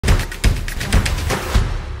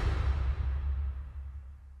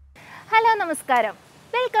നമസ്കാരം.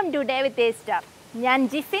 Welcome to day with a star. ഞാൻ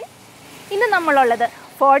ജിഫിൻ. ഇന്ന് നമ്മളുള്ളത്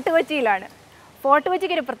ഫോർട്ട് കൊച്ചിയിലാണ്. ഫോർട്ട്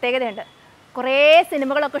കൊച്ചിക്ക് ഒരു പ്രത്യേകതയുണ്ട്. കുറേ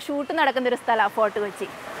സിനിമകളൊക്കെ ഷൂട്ട് നടക്കുന്നൊരു സ്ഥലമാണ് ഫോർട്ട് കൊച്ചി.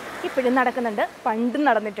 ഇപ്പോഴും നടക്കുന്നുണ്ട്, പണ്ടും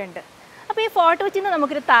നടന്നിട്ടുണ്ട്. അപ്പോൾ ഈ ഫോർട്ട് കൊച്ചിയിൽ നിന്ന്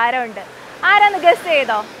നമുക്കൊരു താരമുണ്ട്. ആരാന്ന് ഗസ്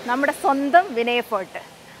ചെയ്തോ? നമ്മുടെ സ്വന്തം വിനയ് ഫോർട്ട്.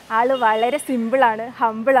 ആൾ വളരെ സിമ്പിളാണ്,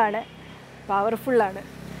 ഹമ്പിളാണ്, പവർഫുള്ളാണ്.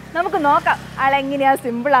 നമുക്ക് നോക്കാം ആളെങ്ങനെയാണ്,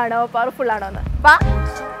 സിമ്പിളാണോ പവർഫുള്ളാണോ എന്ന്. വാ.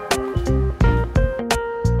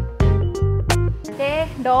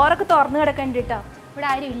 ഡോറൊക്കെ തുറന്നു കിടക്കണ്ട കേട്ടോ. ഇവിടെ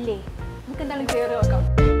ആരും ഇല്ലേ? നമുക്ക് എന്തായാലും കയറി നോക്കാം.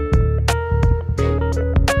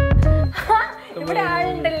 ഇവിടെ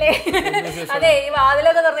ആളുണ്ടല്ലേ? അതെ, ഈ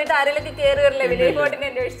വാതിലൊക്കെ തുറന്നിട്ട് ആരെങ്കിലും കയറി വരില്ലേ വിനയ് ഫോർട്ടിനെ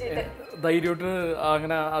അന്വേഷിച്ചിട്ട്? ധൈര്യമായിട്ട്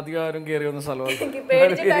അങ്ങനെ അധികാരം കയറി വന്ന സ്ഥലമാണ്.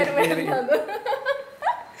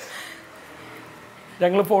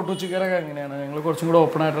 ഞങ്ങള് ഫോർട്ട് കൊച്ചിക്കാരൊക്കെ എങ്ങനെയാണ്, ഞങ്ങൾ കുറച്ചും കൂടെ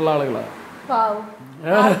ഓപ്പൺ ആയിട്ടുള്ള ആളുകളാണ്.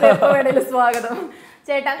 സ്വാഗതം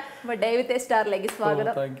ചേട്ടാ. ഡേ വിത്ത് എ സ്റ്റാറിലേക്ക്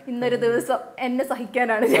സ്വാഗതം. ഇന്നൊരു ദിവസം എന്നെ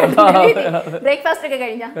സഹിക്കാനാണ്. ബ്രേക്ക്ഫാസ്റ്റ് ഒക്കെ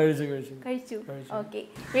കഴിഞ്ഞു? ഓക്കെ.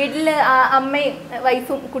 വീട്ടില് അമ്മയും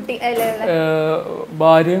വൈഫും കുട്ടി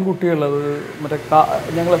ഭാര്യയും കുട്ടിയുള്ളത് മറ്റേ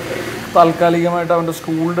ഞങ്ങൾ താൽക്കാലികമായിട്ട് അവൻ്റെ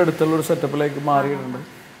സ്കൂളിൻ്റെ അടുത്തുള്ള ഒരു സെറ്റപ്പിലേക്ക് മാറിയിട്ടുണ്ട്.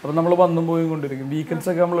 അപ്പൊ നമ്മൾ വന്നും പോയി കൊണ്ടിരിക്കും. വീക്കെൻഡ്സ്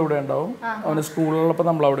ഒക്കെ നമ്മൾ ഇവിടെ ഉണ്ടാവും. അവന് സ്കൂളുള്ളപ്പോൾ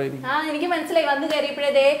നമ്മൾ അവിടെ ഇരിക്കും. എനിക്ക് മനസ്സിലായി. വന്ന്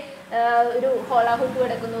കയറിയപ്പോഴേ ഒരു ഹോളാഹുക്ക്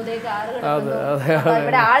കിടക്കുന്നു,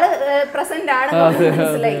 ഇവിടെ ആള് പ്രസന്റ് ആണ്.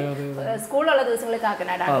 മനസ്സിലായി. സ്കൂളുള്ള ദിവസങ്ങളിൽ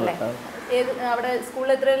കാക്കനാടാണല്ലേ? അവിടെ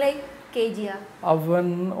സ്കൂളിൽ എത്രയിലായി? KG? അവൻ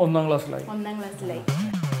 1ാം ക്ലാസ്സിലായി.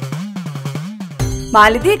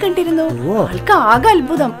 മാലതിയെ കണ്ടിരുന്നു. ആൾക്ക് ആകെ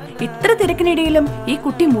അത്ഭുതം. ഇത്ര തിരക്കിനിടയിലും ഈ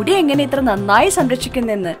കുട്ടി മുടി എങ്ങനെ ഇത്ര നന്നായി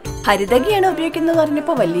സംരക്ഷിക്കുന്നെന്ന്. ഹരിതകിയാണ് ഉപയോഗിക്കുന്നത്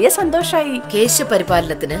പറഞ്ഞപ്പോ വലിയ സന്തോഷായി.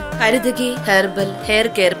 കേശപരിപാലനത്തിന് ഹരിതകി ഹെർബൽ ഹെയർ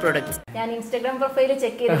കെയർ പ്രൊഡക്ട്സ്. ഞാൻ ഇൻസ്റ്റാഗ്രാം പ്രൊഫൈൽ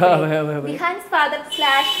ചെക്ക് ചെയ്തു.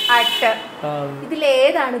 @actor.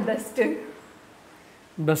 ഇതിലേതാണ് ബെസ്റ്റ്?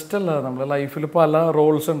 ബെസ്റ്റ് അല്ല, നമ്മുടെ ലൈഫിൽ പല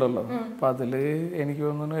റോൾസ് ഉണ്ടല്ലോ. അപ്പൊ അതില് എനിക്ക്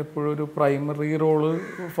തോന്നുന്നു എപ്പോഴും ഒരു പ്രൈമറി റോള്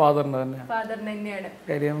ഫാദറിന് തന്നെയാണ്.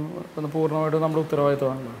 കാര്യം പൂർണ്ണമായിട്ടും നമ്മുടെ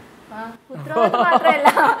ഉത്തരവാദിത്തമാണല്ലോ. ഉത്തരവാദിത്തം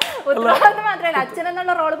മാത്രമല്ല,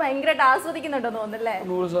 അച്ഛനെന്നുള്ള റോള് ഭയങ്കരമായിട്ട് ആസ്വദിക്കുന്നുണ്ടോ തോന്നുന്നല്ലേ?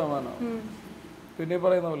 100%. പിന്നെ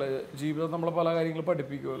പറയുന്ന പോലെ ജീവിതം നമ്മളെ പല കാര്യങ്ങളും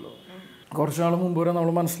പഠിപ്പിക്കുമല്ലോ. കുറച്ചു നാൾ മുമ്പ് വരെ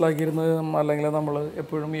നമ്മൾ മനസ്സിലാക്കിയിരുന്നത്, അല്ലെങ്കിൽ നമ്മൾ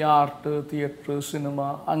എപ്പോഴും ഈ ആർട്ട്, തിയേറ്റർ, സിനിമ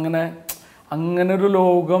അങ്ങനെ ഒരു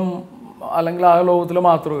ലോകം, അല്ലെങ്കിൽ ആ ലോകത്തിൽ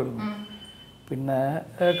മാത്രമായിരുന്നു. പിന്നെ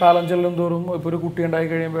കാലം ചെല്ലും തോറും ഇപ്പോൾ ഒരു കുട്ടി ഉണ്ടായി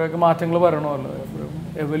കഴിയുമ്പോഴേക്ക് മാറ്റങ്ങൾ വരണമല്ലോ. എപ്പോഴും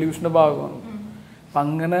എവല്യൂഷൻ്റെ ഭാഗമാണ്. അപ്പം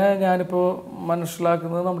അങ്ങനെ ഞാനിപ്പോൾ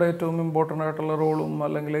മനസ്സിലാക്കുന്നത് നമ്മുടെ ഏറ്റവും ഇമ്പോർട്ടൻ്റ് ആയിട്ടുള്ള റോളും,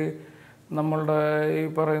 അല്ലെങ്കിൽ നമ്മളുടെ ഈ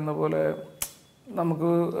പറയുന്ന പോലെ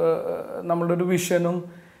നമുക്ക് നമ്മളുടെ ഒരു വിഷനും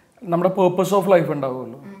നമ്മുടെ പേർപ്പസ് ഓഫ് ലൈഫ്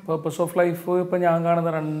ഉണ്ടാവുമല്ലോ. പേർപ്പസ് ഓഫ് ലൈഫ് ഇപ്പോൾ ഞാൻ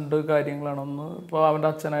കാണുന്ന 2 കാര്യങ്ങളാണ്. ഒന്ന്, ഇപ്പോൾ അവൻ്റെ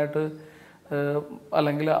അച്ഛനായിട്ട്,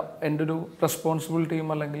 അല്ലെങ്കിൽ എൻ്റെ ഒരു റെസ്പോൺസിബിലിറ്റിയും,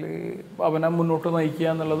 അല്ലെങ്കിൽ അവനെ മുന്നോട്ട് നയിക്കുക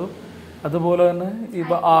എന്നുള്ളതും, അതുപോലെ തന്നെ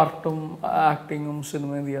ഇപ്പോൾ ആർട്ടും ആക്ടിങ്ങും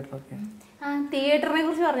സിനിമയും തിയേറ്ററൊക്കെ. തിയേറ്ററിനെ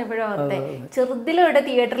കുറിച്ച് പറഞ്ഞപ്പോഴോ ചെറുതിലൂടെ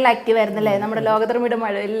തിയേറ്ററിൽ ആക്റ്റീവ് ആയിരുന്നല്ലേ? നമ്മുടെ ലോകധർമ്മിയുടെ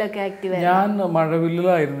മഴവില്ലൊക്കെ ആക്റ്റീവ് ആയിരുന്നു. ഞാൻ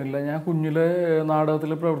മഴവില്ലായിരുന്നില്ല. ഞാൻ കുഞ്ഞിലെ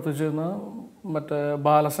നാടകത്തിൽ പ്രവർത്തിച്ചിരുന്ന മറ്റേ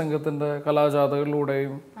ബാലസംഘത്തിൻ്റെ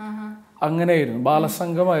കലാജാഥകളിലൂടെയും അങ്ങനെയായിരുന്നു.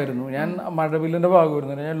 ബാലസംഘമായിരുന്നു. ഞാൻ മഴവില്ലിൻ്റെ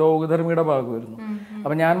ഭാഗമായിരുന്നു. ഞാൻ ലോകധർമ്മിയുടെ ഭാഗമായിരുന്നു.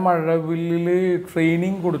 അപ്പം ഞാൻ മഴവില്ലിൽ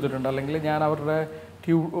ട്രെയിനിങ് കൊടുത്തിട്ടുണ്ട്, അല്ലെങ്കിൽ ഞാൻ അവരുടെ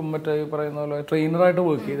മറ്റേ പറയുന്ന പോലെ ട്രെയിനറായിട്ട്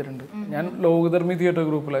വർക്ക് ചെയ്തിട്ടുണ്ട്. ഞാൻ ലോകധർമ്മി തിയേറ്റർ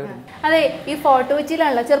ഗ്രൂപ്പിലായിരുന്നു. അതെ, ഈ ഫോർട്ട്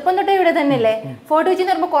കൊച്ചിയിലാണല്ലോ. ചെറുപ്പം തൊട്ടേ ഇവിടെ തന്നെയല്ലേ? ഫോർട്ട് കൊച്ചി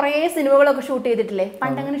എന്ന് പറയുമ്പോൾ കുറേ സിനിമകളൊക്കെ ഷൂട്ട് ചെയ്തിട്ടില്ലേ?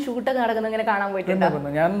 പണ്ടങ്ങനെ ഷൂട്ടൊക്കെ നടക്കുന്നത് ഇങ്ങനെ കാണാൻ പോയിട്ടുണ്ട്.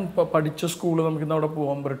 ഞാൻ പഠിച്ച സ്കൂള്, നമുക്കിന്ന് അവിടെ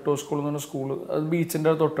പോവാം, ബ്രിട്ടോ സ്കൂൾ എന്ന് പറഞ്ഞ സ്കൂള്, അത്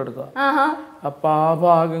ബീച്ചിന്റെ തൊട്ടടുത്താണ്. അപ്പൊ ആ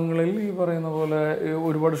ഭാഗങ്ങളിൽ ഈ പറയുന്ന പോലെ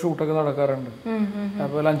ഒരുപാട് ഷൂട്ടൊക്കെ നടക്കാറുണ്ട്.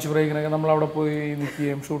 അപ്പൊ ലഞ്ച് ബ്രേക്കിനൊക്കെ നമ്മൾ അവിടെ പോയി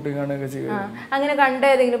നിൽക്കുകയും ഷൂട്ടിംഗ് കാണുകയൊക്കെ ചെയ്യുക. അങ്ങനെ കണ്ട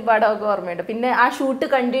ഏതെങ്കിലും പടമൊക്കെ ഓർമ്മയുണ്ട്? പിന്നെ ആ ഷൂട്ട്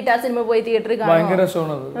കണ്ടിട്ട് ആ സിനിമ പോയി തിയേറ്ററിൽ ഭയങ്കര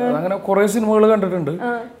രസമാണത്. അങ്ങനെ കുറെ സിനിമകൾ കണ്ടിട്ടുണ്ട്.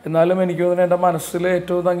 എന്നാലും എനിക്ക് തോന്നുന്നു എന്റെ മനസ്സിൽ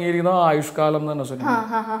ഏറ്റവും തങ്ങിയിരിക്കുന്ന ആയുഷ്കാലം എന്ന് പറഞ്ഞ സിനിമ.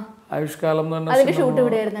 ആയുഷ്കാലം എന്ന് പറഞ്ഞ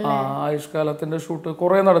സിനിമ, ആയുഷ്കാലത്തിന്റെ ഷൂട്ട്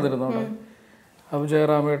കുറെ നടന്നിരുന്നു അവിടെ. അപ്പൊ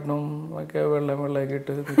ജയറാമേട്ടനും ഒക്കെ വെള്ളയൊക്കെ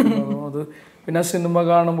ഇട്ട് അത്. പിന്നെ സിനിമ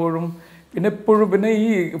കാണുമ്പോഴും, പിന്നെ എപ്പോഴും, പിന്നെ ഈ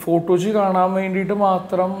ഫോർട്ട് കൊച്ചി കാണാൻ വേണ്ടിയിട്ട്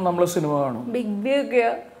മാത്രം നമ്മൾ സിനിമ കാണും.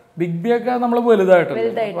 ബിഗ് ബി ഒക്കെ നമ്മൾ വലുതായിട്ടല്ലേ.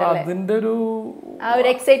 അപ്പൊ അതിന്റെ ഒരു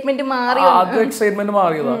എക്സൈറ്റ്മെന്റ്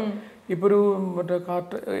മാറിയതാ. ഇപ്പൊ ഒരു മറ്റേ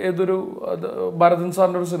ഏതൊരു ഭരതൻ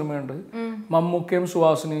സാറിന്റെ ഒരു സിനിമയുണ്ട്, മമ്മൂക്കയും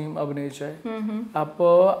സുഹാസിനിയും അഭിനയിച്ച. അപ്പോ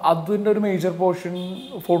അതിന്റെ ഒരു മേജർ പോർഷൻ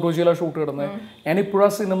ഫോർട്ട് കൊച്ചിയിലാണ് ഷൂട്ട് കിടന്നത്. ഞാൻ ഇപ്പോഴും ആ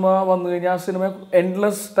സിനിമ വന്നു കഴിഞ്ഞാൽ ആ സിനിമ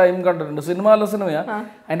എൻഡ്ലെസ് ടൈം കണ്ടിട്ടുണ്ട്. സിനിമ നല്ല സിനിമയാ.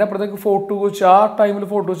 അതിന്റെ അപ്പുറത്തേക്ക് ഫോർട്ട് കൊച്ചി, ആ ടൈമിൽ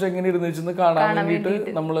ഫോർട്ട് കൊച്ചി എങ്ങനെ ഇരുന്ന് കാണാൻ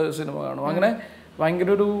വേണ്ടിയിട്ട് നമ്മള് സിനിമ കാണും. അങ്ങനെ ഭയങ്കര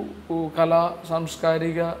ഒരു കലാ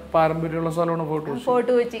സാംസ്കാരിക പാരമ്പര്യമുള്ള സ്ഥലമാണ്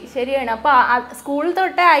ഫോർട്ട് കൊച്ചി. ശരിയാണ്. അപ്പൊ സ്കൂളിൽ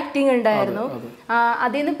തൊട്ടേ ആക്ടിങ് ഉണ്ടായിരുന്നു.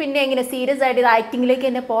 അതിൽ നിന്ന് പിന്നെ എങ്ങനെ സീരിയസ് ആയിട്ട് ആക്ടിങ്ങിലേക്ക്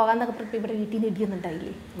തന്നെ പോകാന്നൊക്കെ ഇവിടെ വീട്ടിൽ നിന്ന്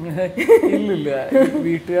ഇടിയൊന്നുണ്ടായില്ലേ? ഇല്ലില്ല,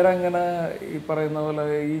 വീട്ടുകാരങ്ങനെ ഈ പറയുന്ന പോലെ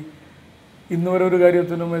ഈ ഇന്ന് വരെ ഒരു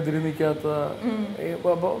കാര്യത്തിനും എതിര് നിൽക്കാത്ത.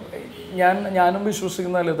 അപ്പോൾ ഞാനും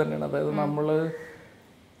വിശ്വസിക്കുന്ന തന്നെയാണ്. അതായത്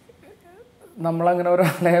നമ്മളങ്ങനെ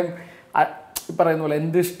ഒരാളെ പറയുന്ന പോലെ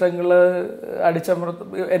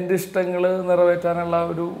എൻ്റെ ഇഷ്ടങ്ങൾ നിറവേറ്റാനുള്ള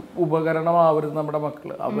ഒരു ഉപകരണമാവരുത് നമ്മുടെ മക്കൾ.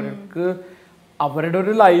 അവർക്ക് അവരുടെ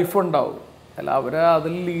ഒരു ലൈഫ് ഉണ്ടാവും, അല്ല അവരെ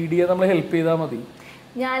അതിൽ ലീഡ് ചെയ്യാൻ നമ്മൾ ഹെൽപ്പ് ചെയ്താൽ മതി.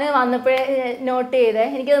 ഞാൻ വന്നപ്പോഴേ നോട്ട് ചെയ്തേ,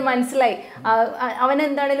 എനിക്കത് മനസ്സിലായി.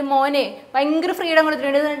 അവനെന്താണേലും മോനെ ഭയങ്കര ഫ്രീഡം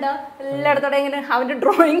കൊടുത്തിട്ടുണ്ട്. എല്ലായിടത്തോടെ ഇങ്ങനെ അവന്റെ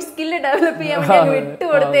ഡ്രോയിങ് സ്കില്ല് ഡെവലപ്പ് ചെയ്യാൻ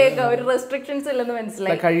വിട്ടുകൊടുത്തേക്കാം, ഒരു റെസ്ട്രിക്ഷൻസ് ഇല്ലെന്ന്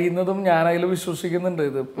മനസ്സിലായി. കഴിയുന്നതും ഞാൻ അതിൽ വിശ്വസിക്കുന്നുണ്ട്.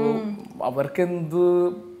 ഇതിപ്പോ അവർക്ക് എന്ത്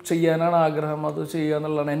ചെയ്യാനാണ് ആഗ്രഹം അത് ചെയ്യുക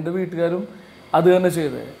എന്നുള്ളതാണ്. എൻ്റെ വീട്ടുകാരും അത് തന്നെ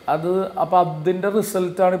ചെയ്തത്. അപ്പം അതിൻ്റെ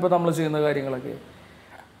റിസൾട്ടാണ് ഇപ്പോൾ നമ്മൾ ചെയ്യുന്ന കാര്യങ്ങളൊക്കെ.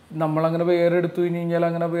 നമ്മളങ്ങനെ വേറെ എടുത്തു കഴിഞ്ഞാൽ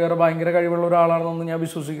അങ്ങനെ വേറെ ഭയങ്കര കഴിവുള്ള ഒരാളാണെന്നൊന്നും ഞാൻ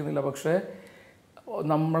വിശ്വസിക്കുന്നില്ല. പക്ഷേ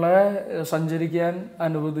നമ്മളെ സഞ്ചരിക്കാൻ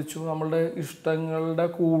അനുവദിച്ചു, നമ്മളുടെ ഇഷ്ടങ്ങളുടെ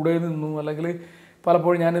കൂടെ നിന്നു. അല്ലെങ്കിൽ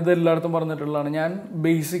പലപ്പോഴും ഞാനിത് എല്ലായിടത്തും പറഞ്ഞിട്ടുള്ളതാണ്, ഞാൻ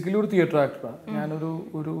ബേസിക്കലി ഒരു തിയേറ്റർ ആക്ടറാണ്. ഞാനൊരു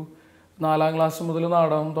 4ാം ക്ലാസ് മുതൽ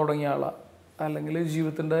നാടകം തുടങ്ങിയ ആളാണ്. അല്ലെങ്കിൽ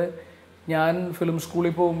ജീവിതത്തിൻ്റെ ഞാൻ ഫിലിം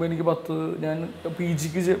സ്കൂളിൽ പോകുമ്പോൾ എനിക്ക് ഞാൻ PG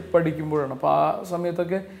പഠിക്കുമ്പോഴാണ്. അപ്പോൾ ആ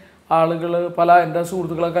സമയത്തൊക്കെ ആളുകൾ എൻ്റെ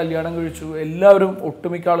സുഹൃത്തുക്കളെ കല്യാണം കഴിച്ചു. എല്ലാവരും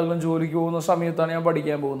ഒട്ടുമിക്ക ആളുകളും ജോലിക്ക് പോകുന്ന സമയത്താണ് ഞാൻ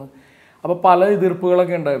പഠിക്കാൻ പോകുന്നത്. അപ്പോൾ പല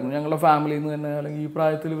എതിർപ്പുകളൊക്കെ ഉണ്ടായിരുന്നു ഞങ്ങളുടെ ഫാമിലിയിൽ നിന്ന് തന്നെ. അല്ലെങ്കിൽ ഈ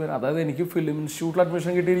പ്രായത്തിൽ വരാം, അതായത് എനിക്ക് ഫിലിം ഇൻസ്റ്റിറ്റ്യൂട്ടിൽ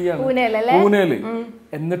അഡ്മിഷൻ കിട്ടിയിരിക്കുകയാണ് പൂനെയിൽ.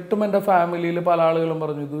 എന്നിട്ടും എൻ്റെ ഫാമിലിയിൽ പല ആളുകളും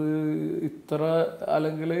പറഞ്ഞു ഇത് ഇത്ര,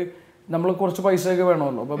 അല്ലെങ്കിൽ നമ്മൾ കുറച്ച് പൈസയൊക്കെ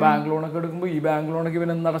വേണമല്ലോ, അപ്പോൾ ബാങ്ക് ലോണൊക്കെ എടുക്കുമ്പോൾ ഈ ബാങ്ക് ലോണൊക്കെ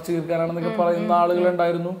ഇവനെ നടച്ചു തീർക്കാനാണെന്നൊക്കെ പറയുന്ന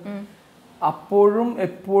ആളുകളുണ്ടായിരുന്നു. അപ്പോഴും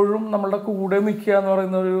എപ്പോഴും നമ്മളുടെ കൂടെ നിൽക്കുക എന്ന്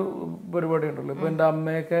പറയുന്ന ഒരു പരിപാടി ഉണ്ടല്ലോ. ഇപ്പോൾ എൻ്റെ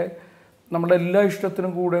അമ്മയൊക്കെ നമ്മുടെ എല്ലാ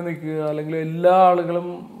ഇഷ്ടത്തിനും കൂടെ നിൽക്കുക, അല്ലെങ്കിൽ എല്ലാ ആളുകളും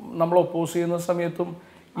നമ്മൾ ഒപ്പോസ് ചെയ്യുന്ന സമയത്തും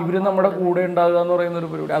ഇവർ നമ്മുടെ കൂടെ ഉണ്ടാകുക എന്ന് പറയുന്ന ഒരു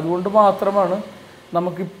പരിപാടി. അതുകൊണ്ട് മാത്രമാണ്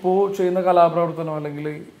നമുക്കിപ്പോൾ ചെയ്യുന്ന കലാപ്രവർത്തനം അല്ലെങ്കിൽ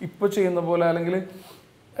ഇപ്പോൾ ചെയ്യുന്ന പോലെ, അല്ലെങ്കിൽ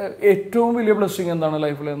ഏറ്റവും വലിയ ബ്ലെസ്സിങ് എന്താണ്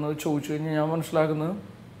ലൈഫിൽ എന്ന് ചോദിച്ചു കഴിഞ്ഞാൽ ഞാൻ മനസ്സിലാക്കുന്നത്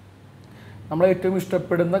നമ്മളെ ഏറ്റവും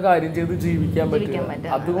ഇഷ്ടപ്പെടുന്ന കാര്യം ചെയ്ത് ജീവിക്കാൻ പറ്റുക,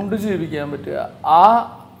 അതുകൊണ്ട് ജീവിക്കാൻ പറ്റുക. ആ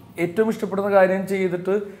ഏറ്റവും ഇഷ്ടപ്പെടുന്ന കാര്യം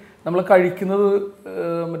ചെയ്തിട്ട് നമ്മൾ കഴിക്കുന്നത്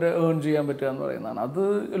മറ്റേ ഏൺ ചെയ്യാൻ പറ്റുക എന്ന് പറയുന്നതാണ്. അത്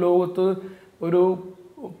ലോകത്ത് ഒരു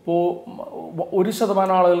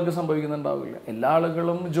 1% ആളുകൾക്ക് സംഭവിക്കുന്നുണ്ടാവില്ല. എല്ലാ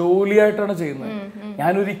ആളുകളും ജോലിയായിട്ടാണ് ചെയ്യുന്നത്.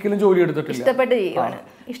 ഞാനൊരിക്കലും ജോലി എടുത്തിട്ടില്ല.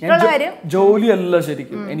 ജോലിയല്ല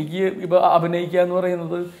ശരിക്കും. എനിക്ക് ഇപ്പൊ അഭിനയിക്കുക എന്ന്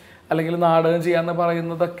പറയുന്നത് അല്ലെങ്കിൽ നാടകം ചെയ്യാന്ന്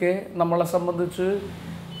പറയുന്നതൊക്കെ നമ്മളെ സംബന്ധിച്ച്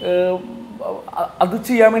അത്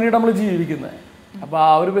ചെയ്യാൻ വേണ്ടിയിട്ട് നമ്മൾ ജീവിക്കുന്നത്. അപ്പൊ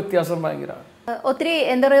ആ ഒരു വ്യത്യാസം ഭയങ്കരമാണ്. ഒത്തിരി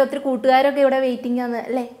എന്താ പറയുക, ഒത്തിരി കൂട്ടുകാരൊക്കെ ഇവിടെ വെയിറ്റിംഗ് ആണ്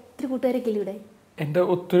അല്ലേ? ഒത്തിരി കൂട്ടുകാരൊക്കെ ഇല്ല ഇവിടെ? എൻ്റെ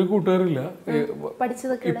ഒത്തിരി കൂട്ടുകാരില്ല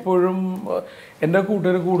ഇപ്പോഴും. എൻ്റെ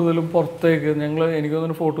കൂട്ടുകാർ കൂടുതലും പുറത്തേക്ക്. എനിക്ക്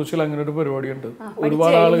തോന്നുന്നു ഫോർട്ട് കൊച്ചിയിൽ അങ്ങനെ ഒരു പരിപാടിയുണ്ട്.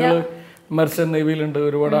 ഒരുപാട് ആളുകൾ മെർച്ചന്റ് നേവിയിലുണ്ട്,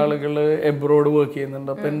 ഒരുപാട് ആളുകൾ എബ്രോഡ് വർക്ക്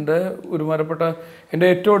ചെയ്യുന്നുണ്ട്. അപ്പം എൻ്റെ ഒരുമാരപ്പെട്ട എൻ്റെ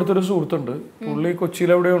ഏറ്റവും അടുത്തൊരു സുഹൃത്തുണ്ട്, പുള്ളി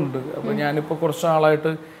കൊച്ചിയിലെവിടെയോ ഉണ്ട്. അപ്പം ഞാനിപ്പോൾ കുറച്ച്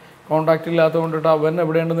നാളായിട്ട് കോണ്ടാക്ട് ഇല്ലാത്തത് കൊണ്ടിട്ട് അവൻ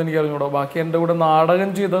എവിടെയുണ്ടെന്ന് എനിക്ക് അറിഞ്ഞൂടാ. ബാക്കി എൻ്റെ കൂടെ നാടകം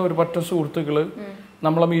ചെയ്ത ഒരു പറ്റ സുഹൃത്തുക്കൾ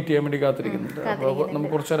നമ്മളെ മീറ്റ് ചെയ്യാൻ വേണ്ടി കാത്തിരിക്കുന്നുണ്ട്. അപ്പോൾ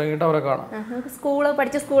നമുക്ക് കുറച്ച് ഇറങ്ങിയിട്ട് അവരെ കാണാം.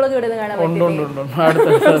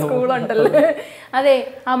 സ്കൂളുണ്ടല്ലോ. അതെ,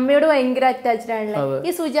 അമ്മയോട് ഭയങ്കര അറ്റാച്ച്ഡ് ആണല്ലേ? ഈ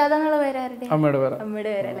സുജാത എന്നുള്ള പേരാരുടെ? അമ്മയുടെ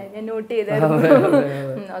പേരല്ലേ? ഞാൻ നോട്ട് ചെയ്തായിരുന്നു.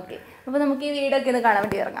 ഓക്കെ, അപ്പൊ നമുക്ക് ഈ വീടൊക്കെ ഒന്ന് കാണാൻ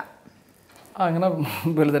വേണ്ടി ഇറങ്ങാം. അങ്ങനെ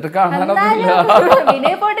വലുതായിട്ട് കാണാനൊന്നുമില്ല.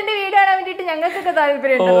 വിനയ് ഫോർട്ടിന്റെ വീട് കാണാൻ വേണ്ടിട്ട് ഞങ്ങൾക്കൊക്കെ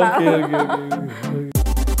താല്പര്യം.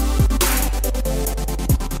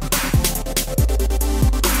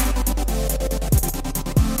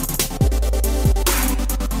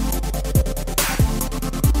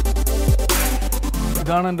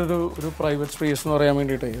 ഇതാണ് എൻ്റെ ഒരു പ്രൈവറ്റ് സ്പേസ് എന്ന് പറയാൻ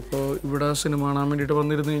വേണ്ടിയിട്ടേ. ഇപ്പോൾ ഇവിടെ സിനിമ കാണാൻ വേണ്ടിയിട്ട്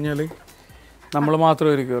വന്നിരുന്നു കഴിഞ്ഞാൽ നമ്മൾ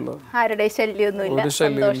മാത്രമായിരിക്കുമല്ലോ,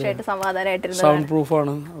 സൗണ്ട്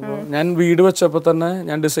പ്രൂഫാണ്. അപ്പോൾ ഞാൻ വീട് വെച്ചപ്പോൾ തന്നെ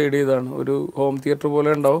ഞാൻ ഡിസൈഡ് ചെയ്തതാണ് ഒരു ഹോം തിയേറ്റർ പോലെ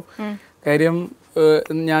ഉണ്ടാവും. കാര്യം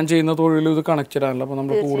ഞാൻ ചെയ്യുന്ന തൊഴിലും ഇത് കണക്റ്റഡ് ആണല്ലോ. അപ്പോൾ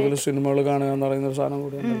നമ്മൾ കൂടുതൽ സിനിമകൾ കാണുക എന്ന് പറയുന്ന ഒരു സാധനം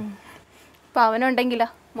കൂടി ഉണ്ട്.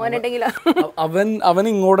 അവൻ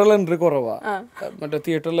ഇങ്ങോട്ടുള്ള എൻട്രി കുറവാ മറ്റേ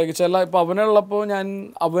തിയേറ്ററിലേക്ക്. ഇപ്പൊ അവനുള്ളപ്പോ ഞാൻ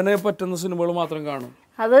അവനെ പറ്റുന്ന സിനിമകൾ മാത്രം കാണും.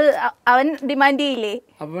 അത് അവൻ ഡിമാൻഡ് ചെയ്യില്ലേ?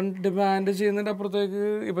 അവൻ ഡിമാൻഡ് ചെയ്യുന്നതിന്റെ അപ്പുറത്തേക്ക്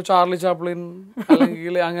ഇപ്പൊ ചാർലി ചാപ്ലിൻ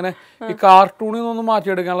അല്ലെങ്കിൽ അങ്ങനെ ഈ കാർട്ടൂണിൽ നിന്നൊന്നും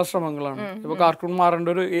മാറ്റിയെടുക്കാനുള്ള ശ്രമങ്ങളാണ്. ഇപ്പൊ കാർട്ടൂൺ മാറേണ്ട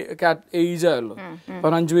ഒരു ഏജ് ആയല്ലോ. അപ്പൊ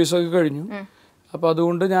 5 വയസ്സൊക്കെ കഴിഞ്ഞു. അപ്പൊ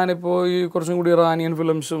അതുകൊണ്ട് ഞാനിപ്പോ ഈ കുറച്ചും കൂടി ഇറാനിയൻ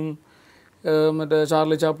ഫിലിംസും മറ്റേ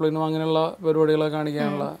ചാർലി ചാപ്ലിനും അങ്ങനെയുള്ള പരിപാടികളൊക്കെ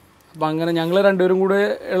കാണിക്കാനുള്ള. അപ്പൊ അങ്ങനെ ഞങ്ങൾ രണ്ടുപേരും കൂടെ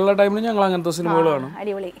ഉള്ള ടൈമിൽ ഞങ്ങൾ അങ്ങനത്തെ സിനിമകൾ കാണും.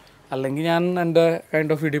 അല്ലെങ്കിൽ ഞാൻ എൻ്റെ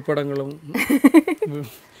കൈൻഡ് ഓഫ് ഇടിപ്പടങ്ങളും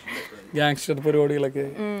ഗാങ്സ്റ്റർ പരിപാടികളൊക്കെ.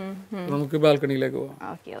 നമുക്ക് ബാൽക്കണിയിലേക്ക് പോവാം.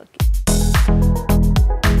 Okay okay.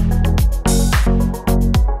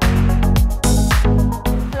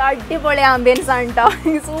 അടിപൊളി ആംബിയൻസ് ആണ് കേട്ടോ.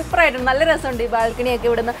 സൂപ്പറായിട്ടുണ്ട്, നല്ല രസമുണ്ട് ഈ ബാൽക്കണിയൊക്കെ.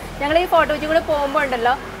 ഇവിടുന്ന് ഞങ്ങൾ ഈ ഫോട്ടോ വെച്ച് കൂടെ പോകുമ്പോൾ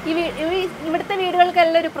ഉണ്ടല്ലോ, ഇവിടുത്തെ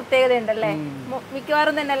വീടുകൾക്കെല്ലാം ഒരു പ്രത്യേകത ഉണ്ടല്ലേ.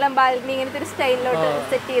 മിക്കവാറും തന്നെ എല്ലാം ബാൽക്കണി ഇങ്ങനത്തെ ഒരു സ്റ്റൈലിലോട്ട്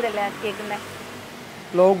സെറ്റ് ചെയ്തല്ലേ ആക്കിയേക്കുന്നത്.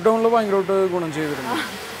 ലോക്ക്ഡൗണിൽ ഭയങ്കരമായിട്ട് ഗുണം ചെയ്തിരുന്നു.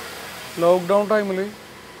 ലോക്ക്ഡൗൺ ടൈമിൽ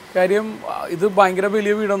കാര്യം ഇത് ഭയങ്കര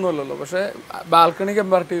വലിയ വീടൊന്നും അല്ലല്ലോ, പക്ഷേ ബാൽക്കണി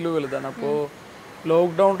കമ്പാരിറ്റീവ്ലി വലുതാണ്. അപ്പോൾ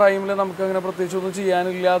ലോക്ക്ഡൗൺ ടൈമിൽ നമുക്ക് അങ്ങനെ പ്രത്യേകിച്ച് ഒന്നും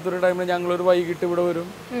ചെയ്യാനില്ലാത്തൊരു ടൈമിൽ ഞങ്ങളൊരു വൈകിട്ട് ഇവിടെ വരും,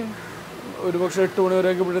 ഒരു പക്ഷെ 8 മണി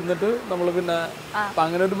വരെയൊക്കെ ഇവിടെ ഇരുന്നിട്ട് നമ്മൾ പിന്നെ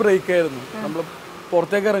അങ്ങനെ ഒരു ബ്രേക്ക് ആയിരുന്നു. നമ്മൾ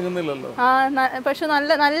പുറത്തേക്ക് ഇറങ്ങുന്നില്ലല്ലോ. പക്ഷെ നല്ല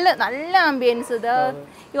നല്ല നല്ല ആംബിയൻസ്. ഇതാ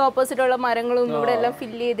ഈ ഓപ്പോസിറ്റ് ഉള്ള മരങ്ങളും ഇവിടെ എല്ലാം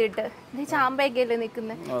ഫില്ല് ചെയ്തിട്ട് ചാമ്പയൊക്കെ അല്ലേ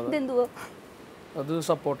നിൽക്കുന്നത്. ഇതെന്തുവോ? അത്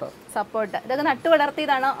സപ്പോർട്ട്. ഇതൊക്കെ നട്ടു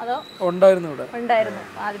വളർത്തിയതാണോ അതോ? ഉണ്ടായിരുന്നു, ഇവിടെ ഉണ്ടായിരുന്നു,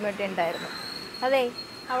 ആദ്യമായിട്ട് ഉണ്ടായിരുന്നു. അതെ,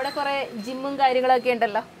 അവിടെ കുറെ ജിമ്മും കാര്യങ്ങളൊക്കെ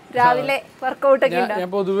ഉണ്ടല്ലോ, രാവിലെ വർക്കൗട്ട് ഒക്കെ. ഞാൻ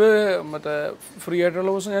പൊതുവെ മറ്റേ ഫ്രീ ആയിട്ടുള്ള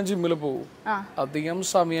ദിവസം ഞാൻ ജിമ്മിൽ പോകും. അധികം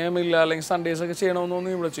സമയമില്ല അല്ലെങ്കിൽ സൺഡേസ് ഒക്കെ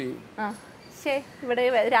ചെയ്യണമെന്നൊന്നും ഇവിടെ ചെയ്യും. ഇവിടെ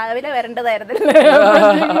രാവിലെ വരേണ്ടതായിരുന്നു.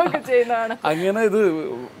 അങ്ങനെ ഇത്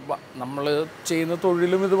നമ്മള് ചെയ്യുന്ന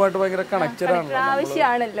തൊഴിലും ഇതുമായിട്ട് ഭയങ്കര കണക്റ്റഡ്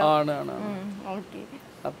ആവശ്യമാണല്ലോ. ആണ്.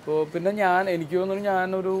 അപ്പോൾ പിന്നെ എനിക്ക് തോന്നുന്നു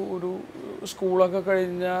ഞാനൊരു സ്കൂളൊക്കെ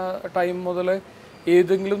കഴിഞ്ഞ ടൈം മുതൽ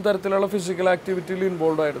ഏതെങ്കിലും തരത്തിലുള്ള ഫിസിക്കൽ ആക്ടിവിറ്റിയിൽ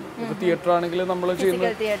ഇൻവോൾവ് ആയിരുന്നു. ഇപ്പോൾ തിയേറ്റർ ആണെങ്കിൽ നമ്മൾ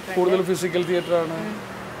ചെയ്യുന്നത് കൂടുതൽ ഫിസിക്കൽ തിയേറ്ററാണ്.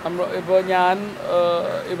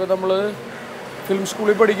 ഇപ്പോൾ നമ്മൾ ഫിലിം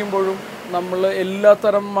സ്കൂളിൽ പഠിക്കുമ്പോഴും നമ്മൾ എല്ലാ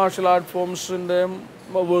തരം മാർഷൽ ആർട്ട് ഫോംസിൻ്റെയും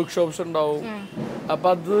വർക്ക്ഷോപ്സ് ഉണ്ടാവും. അപ്പം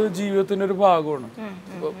അത് ജീവിതത്തിൻ്റെ ഒരു ഭാഗമാണ്.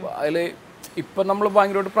 അതിൽ ഇപ്പം നമ്മൾ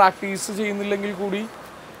ഭയങ്കരമായിട്ട് പ്രാക്ടീസ് ചെയ്യുന്നില്ലെങ്കിൽ കൂടി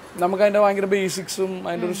നമുക്ക് അതിന്റെ ഭയങ്കര ബേസിക്സും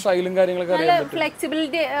അതിന്റെ ഒരു സ്റ്റൈലും കാര്യങ്ങളൊക്കെ അറിയാൻ പറ്റും.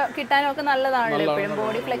 ഫ്ലെക്സിബിലിറ്റി കിട്ടാനൊക്കെ നല്ലതാണല്ലോ. എപ്പോഴും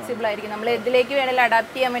ബോഡി ഫ്ലെക്സിബിൾ ആയിരിക്കും. നമ്മൾ ഇതിലേക്ക് വേണമെങ്കിൽ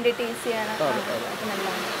അഡാപ്റ്റ് ചെയ്യാൻ വേണ്ടിയിട്ട് ഈസിയാണ്.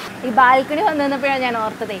 ഈ ബാൽക്കണി വന്നപ്പോഴാണ് ഞാൻ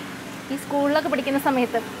ഓർത്തതേ, ഈ സ്കൂളിലൊക്കെ പഠിക്കുന്ന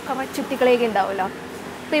സമയത്ത് കുറേ ചുറ്റിക്കളിയൊക്കെ ഉണ്ടാവുമല്ലോ.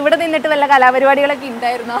 അപ്പൊ ഇവിടെ നിന്നിട്ട് വല്ല കലാപരിപാടികളൊക്കെ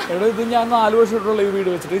ഉണ്ടായിരുന്നോ? ഇത് ഞാൻ 4 വർഷമായിട്ടുള്ള ഈ വീട്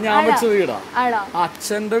വെച്ചിട്ട് ഞാൻ വെച്ച വീടാണ്.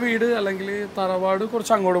 അച്ഛന്റെ വീട് അല്ലെങ്കിൽ തറവാട്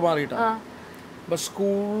കുറച്ച് അങ്ങോട്ട് മാറിയിട്ടാണ്. അപ്പൊ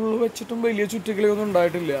സ്കൂളിൽ വെച്ചിട്ടും വലിയ ചുറ്റിക്കളിയൊന്നും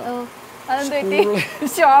ഉണ്ടായിട്ടില്ല.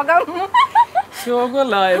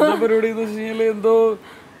 ശോകമല്ല, എന്താ പരിപാടി എന്ന് വെച്ച് കഴിഞ്ഞാൽ എന്തോ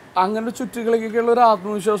അങ്ങനെ ചുറ്റുകളിലേക്കുള്ള ഒരു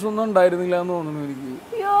ആത്മവിശ്വാസം ഒന്നും ഉണ്ടായിരുന്നില്ല എന്ന് തോന്നുന്നു എനിക്ക്.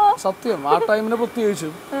 സത്യം ആ ടൈമിനെ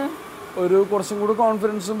പ്രത്യേകിച്ചും ഒരു കുറച്ചും കൂടി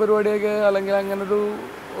കോൺഫിഡൻസും പരിപാടിയൊക്കെ അല്ലെങ്കിൽ അങ്ങനെ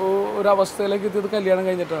ഒരു അവസ്ഥയിലേക്ക് എത്തിയത് കല്യാണം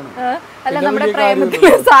കഴിഞ്ഞിട്ടാണ്.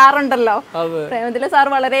 സാറുണ്ടല്ലോ, പ്രേമത്തിലെ സാർ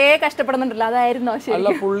വളരെ കഷ്ടപ്പെടുന്നുണ്ടല്ലോ, അതായിരുന്നോ? അല്ല,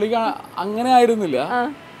 പുള്ളി അങ്ങനെ ആയിരുന്നില്ല.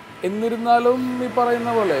 എന്നിരുന്നാലും ഈ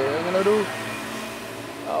പറയുന്ന പോലെ അങ്ങനെ ഒരു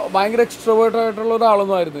ഭയങ്കര എക്സ്ട്രോവേർട്ട് ആയിട്ടുള്ള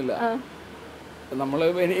ഒരാളൊന്നും ആയിരുന്നില്ല.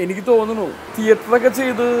 എനിക്ക് തോന്നുന്നു തിയേറ്ററൊക്കെ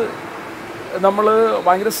ചെയ്ത് നമ്മൾ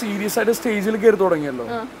ഭയങ്കര സീരിയസ് ആയിട്ട് സ്റ്റേജിൽ കയറി തുടങ്ങിയല്ലോ.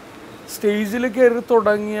 സ്റ്റേജിൽ കയറി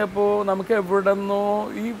തുടങ്ങിയപ്പോൾ നമുക്ക് എവിടെ നിന്നോ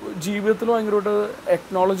ഈ ജീവിതത്തിൽ ഭയങ്കരമായിട്ട്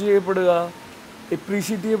എക്നോളജി ചെയ്യപ്പെടുക,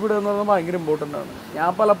 എപ്രീഷിയേറ്റ് ചെയ്യപ്പെടുക എന്ന് പറയുന്നത് ഭയങ്കര ഇമ്പോർട്ടൻ്റ് ആണ്. ഞാൻ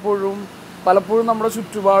പലപ്പോഴും നമ്മുടെ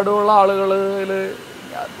ചുറ്റുപാടുള്ള ആളുകളിൽ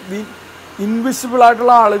ഇൻവിസിബിൾ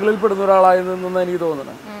ആയിട്ടുള്ള ആളുകളിൽ പെടുന്ന ഒരാളായിരുന്നു എനിക്ക്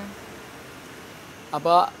തോന്നുന്നത്.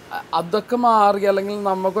 അപ്പോൾ അതൊക്കെ മാറി അല്ലെങ്കിൽ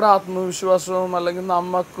നമുക്കൊരു ആത്മവിശ്വാസവും അല്ലെങ്കിൽ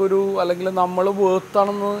നമ്മൾ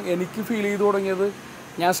വേർത്താണെന്ന് എനിക്ക് ഫീൽ ചെയ്ത് തുടങ്ങിയത്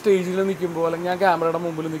ഞാൻ സ്റ്റേജിൽ നിൽക്കുമ്പോൾ അല്ലെങ്കിൽ ഞാൻ ക്യാമറയുടെ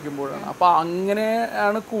മുമ്പിൽ നിൽക്കുമ്പോഴാണ്. അപ്പോൾ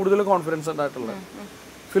അങ്ങനെയാണ് കൂടുതൽ കോൺഫിഡൻസ് ഉണ്ടായിട്ടുള്ളത്.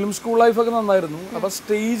 ഫിലിം സ്കൂൾ ലൈഫൊക്കെ നന്നായിരുന്നു. അപ്പോൾ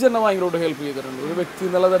സ്റ്റേജ് എന്നെ ഭയങ്കരമായിട്ട് ഹെൽപ്പ് ചെയ്തിട്ടുണ്ട്. ഒരു വ്യക്തി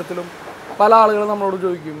എന്നുള്ള തരത്തിലും പല ആളുകളും നമ്മളോട്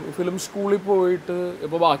ചോദിക്കും, ഫിലിം സ്കൂളിൽ പോയിട്ട്,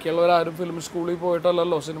 ഇപ്പോൾ ബാക്കിയുള്ളവരാരും ഫിലിം സ്കൂളിൽ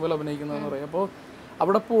പോയിട്ടല്ലല്ലോ സിനിമയിൽ അഭിനയിക്കുന്നതെന്ന് പറയും. അപ്പോൾ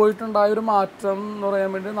അവിടെ പോയിട്ടുണ്ടായൊരു മാറ്റം എന്ന് പറയാൻ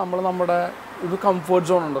വേണ്ടി നമ്മുടെ ഒരു കംഫർട്ട്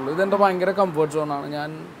സോൺ ഉണ്ടല്ലോ, ഇതെൻ്റെ ഭയങ്കര കംഫർട്ട് സോണാണ്. ഞാൻ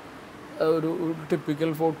ഒരു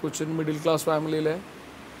typical fort Cochin middle class ഫാമിലിയിലെ.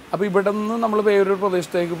 അപ്പോൾ ഇവിടെ നിന്ന് നമ്മൾ വേറൊരു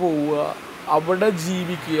പ്രദേശത്തേക്ക് പോവുക, അവിടെ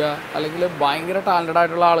ജീവിക്കുക, അല്ലെങ്കിൽ ഭയങ്കര ടാലൻറ്റഡ്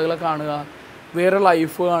ആയിട്ടുള്ള ആളുകളെ കാണുക, വേറെ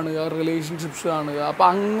ലൈഫ് കാണുക, റിലേഷൻഷിപ്സ് കാണുക. അപ്പോൾ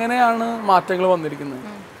അങ്ങനെയാണ് മാറ്റങ്ങൾ വന്നിരിക്കുന്നത്.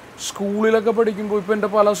 സ്കൂളിലൊക്കെ പഠിക്കുമ്പോൾ ഇപ്പോൾ എൻ്റെ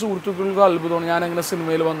പല സുഹൃത്തുക്കൾക്കും അത്ഭുതമാണ് ഞാനെങ്ങനെ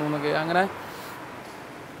സിനിമയിൽ വന്നു എന്നൊക്കെ. അങ്ങനെ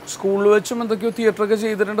സ്കൂളിൽ വെച്ചും എന്തൊക്കെയോ തിയേറ്ററൊക്കെ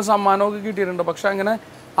ചെയ്തിട്ടുണ്ട്, സമ്മാനമൊക്കെ കിട്ടിയിട്ടുണ്ട്. പക്ഷെ അങ്ങനെ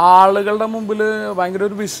ആളുകളുടെ മുമ്പിൽ ഭയങ്കര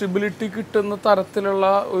ഒരു വിസിബിലിറ്റി കിട്ടുന്ന തരത്തിലുള്ള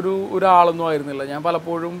ഒരാളൊന്നും ആയിരുന്നില്ല. ഞാൻ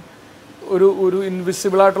പലപ്പോഴും ഒരു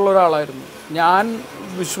ഇൻവിസിബിളായിട്ടുള്ള ഒരാളായിരുന്നു. ഞാൻ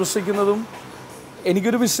വിശ്വസിക്കുന്നതും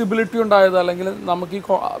എനിക്കൊരു വിസിബിലിറ്റി ഉണ്ടായത് അല്ലെങ്കിൽ നമുക്ക് ഈ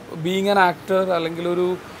ബീങ് ആൻ ആക്ടർ അല്ലെങ്കിൽ ഒരു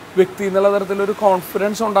വ്യക്തി എന്നുള്ള തരത്തിലൊരു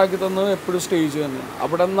കോൺഫിഡൻസ് ഉണ്ടാക്കി തന്നത് എപ്പോഴും സ്റ്റേജ് തന്നെ.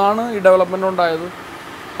 അവിടെ നിന്നാണ് ഈ ഡെവലപ്മെൻറ്റ് ഉണ്ടായത്.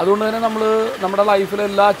 അതുകൊണ്ട് തന്നെ നമ്മുടെ ലൈഫിലെ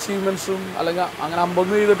എല്ലാ അച്ചീവ്മെൻറ്റ്സും അല്ലെങ്കിൽ അങ്ങനെ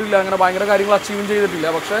അമ്പൊന്നും ചെയ്തിട്ടില്ല, അങ്ങനെ ഭയങ്കര കാര്യങ്ങൾ അച്ചീവ് ചെയ്തിട്ടില്ല.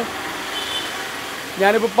 പക്ഷേ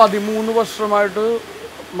ഞാനിപ്പോൾ 13 വർഷമായിട്ട്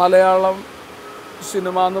മലയാളം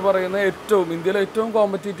സിനിമ എന്ന് പറയുന്ന ഇന്ത്യയിലെ ഏറ്റവും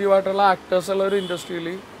കോമ്പറ്റീറ്റീവായിട്ടുള്ള ആക്ടേഴ്സുള്ള ഒരു ഇൻഡസ്ട്രിയിൽ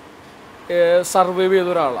സർവൈവ് ചെയ്ത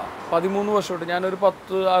ഒരാളാണ്. 13 വർഷമായിട്ട് ഞാനൊരു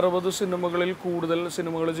 10-60 സിനിമകളിൽ കൂടുതൽ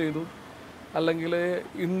സിനിമകൾ ചെയ്തു. അല്ലെങ്കിൽ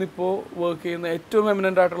ഇന്നിപ്പോൾ വർക്ക് ചെയ്യുന്ന ഏറ്റവും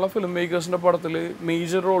എമിനൻ്റ് ആയിട്ടുള്ള ഫിലിം മേക്കേഴ്സിൻ്റെ പടത്തിൽ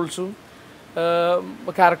മേജർ റോൾസും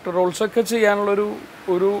ക്യാരക്ടർ റോൾസൊക്കെ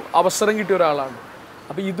ചെയ്യാനുള്ളൊരു അവസരം കിട്ടിയ ഒരാളാണ്.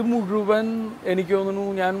 അപ്പോൾ ഇത് മുഴുവൻ എനിക്ക് തോന്നുന്നു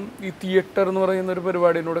ഞാൻ ഈ തിയേറ്റർ എന്ന് പറയുന്ന ഒരു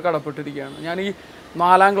പരിപാടിയോട് കടപ്പെട്ടിരിക്കുകയാണ്. ഞാൻ ഈ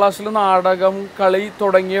 4ാം ക്ലാസ്സിൽ നാടകം കളി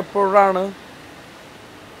തുടങ്ങിയപ്പോഴാണ്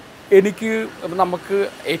എനിക്ക് നമുക്ക്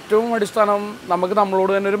ഏറ്റവും അടിസ്ഥാനം നമുക്ക്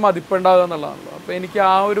നമ്മളോട് തന്നെ ഒരു മതിപ്പുണ്ടാകുക എന്നുള്ളതാണല്ലോ. അപ്പോൾ എനിക്ക്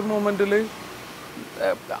ആ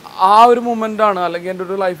ഒരു മൊമെൻ്റാണ് അല്ലെങ്കിൽ എൻ്റെ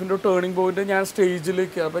ഒരു ലൈഫിൻ്റെ ഒരു ടേണിംഗ് പോയിന്റ് ഞാൻ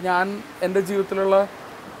സ്റ്റേജിലേക്ക്. അപ്പോൾ ഞാൻ എൻ്റെ ജീവിതത്തിലുള്ള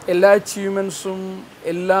എല്ലാ അച്ചീവ്മെൻറ്റ്സും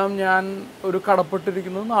എല്ലാം ഞാൻ ഒരു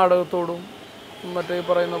കടപ്പെട്ടിരിക്കുന്നത് നാടകത്തോടും മറ്റേ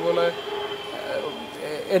പറയുന്ന പോലെ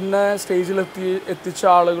എന്നെ എത്തിച്ച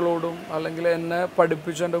ആളുകളോടും അല്ലെങ്കിൽ എന്നെ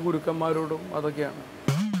പഠിപ്പിച്ച എൻ്റെ ഗുരുക്കന്മാരോടും അതൊക്കെയാണ്.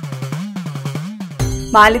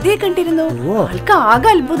 മാലതിയെ കണ്ടിരുന്നു. ആൾക്ക് ആകെ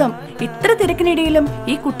അത്ഭുതം. ഇത്ര തിരക്കിനിടയിലും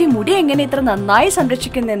ഈ കുട്ടി മുടി എങ്ങനെ ഇത്ര നന്നായി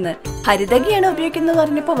സംരക്ഷിക്കുന്നെന്ന്. ഹരിതകിയാണ് ഉപയോഗിക്കുന്നത്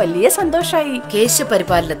പറഞ്ഞപ്പോ വലിയ സന്തോഷായി.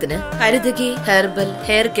 കേശപരിപാലനത്തിന് ഹരിതകി ഹെർബൽ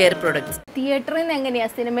ഹെയർ കെയർ പ്രൊഡക്ട്സ്. തിയേറ്ററിൽ നിന്ന് എങ്ങനെയാ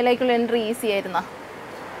സിനിമയിലേക്കുള്ള എൻട്രി ഈസി ആയിരുന്നോ?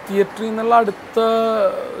 തിയേറ്ററിൽ നിന്നുള്ള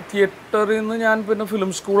തിയേറ്ററിൽ നിന്ന് ഞാൻ പിന്നെ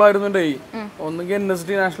ഫിലിം സ്കൂളായിരുന്നു എൻ്റെ. ഒന്നുകിൽ NSD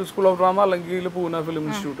national school of drama അല്ലെങ്കിൽ പൂനെ ഫിലിം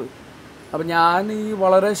ഇൻസ്റ്റിറ്റ്യൂട്ട്. അപ്പം ഞാൻ ഈ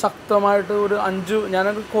വളരെ ശക്തമായിട്ട്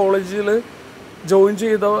ഞാനൊരു കോളേജിൽ ജോയിൻ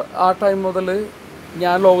ചെയ്ത ആ ടൈം മുതൽ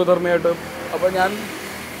ഞാൻ ലോകധർമ്മയായിട്ട്. അപ്പോൾ ഞാൻ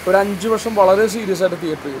ഒരു 5 വർഷം വളരെ സീരിയസ് ആയിട്ട്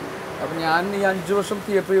തിയേറ്റർ ചെയ്തു. അപ്പം ഞാൻ ഈ 5 വർഷം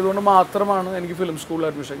തിയേറ്റർ ചെയ്തുകൊണ്ട് മാത്രമാണ് എനിക്ക് ഫിലിം സ്കൂളിൽ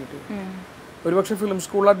അഡ്മിഷൻ കിട്ടിയത്. ഒരുപക്ഷെ ഫിലിം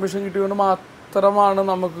സ്കൂളിൽ അഡ്മിഷൻ കിട്ടിയതുകൊണ്ട് മാത്രമാണ്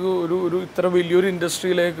നമുക്ക് ഒരു ഇത്ര വലിയൊരു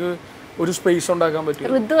ഇൻഡസ്ട്രിയിലേക്ക് ഒരു സ്പേസ് ഉണ്ടാക്കാൻ പറ്റും.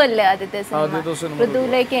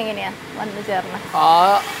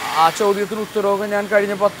 ആ ചോദ്യത്തിന് ഉത്തരവൊക്കെ ഞാൻ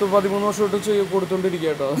കഴിഞ്ഞ 10-13 വർഷമായിട്ട് കൊടുത്തോണ്ടിരിക്കുക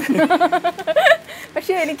കേട്ടോ.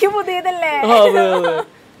 പക്ഷെ എനിക്ക് പുതിയതല്ലേ. അതെ അതെ,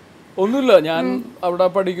 ഒന്നുമില്ല. ഞാൻ അവിടെ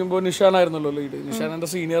പഠിക്കുമ്പോൾ നിഷാനായിരുന്നല്ലോ ലീഡ്. നിഷാൻ എൻ്റെ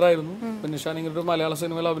സീനിയർ ആയിരുന്നു. അപ്പം നിഷാൻ ഇങ്ങനൊരു മലയാള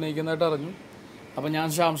സിനിമയിൽ അഭിനയിക്കുന്നതായിട്ട് അറിഞ്ഞു. അപ്പം ഞാൻ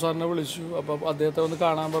ശ്യാം സാറിനെ വിളിച്ചു. അപ്പം അദ്ദേഹത്തെ ഒന്ന്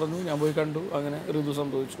കാണാൻ പറഞ്ഞു. ഞാൻ പോയി കണ്ടു. അങ്ങനെ ഋതു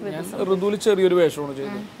സംഭവിച്ചു. ഞാൻ ഋതുവിൽ ചെറിയൊരു വേഷമാണ്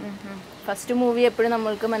ചെയ്തത്. ഫസ്റ്റ് മൂവി എപ്പോഴും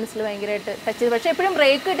നമ്മൾക്ക് മനസ്സിൽ ഭയങ്കരമായിട്ട് ടച്ച് ചെയ്തു. പക്ഷെ എപ്പോഴും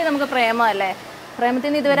ബ്രേക്ക് കിട്ടി നമുക്ക് പ്രേമല്ലേ.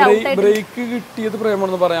 പ്രേമത്തിന് ഇതുവരെ ബ്രേക്ക് കിട്ടിയത്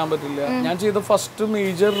പ്രേമെന്ന് പറയാൻ പറ്റില്ല. ഞാൻ ചെയ്ത ഫസ്റ്റ്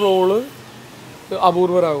മേജർ റോള്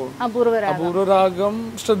അപൂർവരാഗം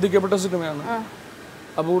ശ്രദ്ധിക്കപ്പെട്ട സിനിമയാണ്.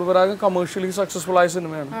 അപൂർവരാഗം കമേഴ്ഷ്യലി സക്സസ്ഫുൾ ആയ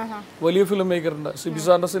സിനിമയാണ്. വലിയ ഫിലിം മേക്കറിന്റെ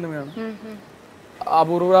സിബിസാറിന്റെ സിനിമയാണ്.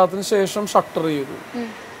 അപൂർവരാഗത്തിന് ശേഷം ഷട്ടർ ചെയ്തു.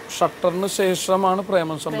 ഷട്ടറിന് ശേഷമാണ്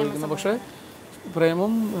പ്രേമം സംഭവിക്കുന്നത്. പക്ഷെ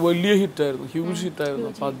പ്രേമം വലിയ ഹിറ്റായിരുന്നു, ഹ്യൂജ് ഹിറ്റായിരുന്നു.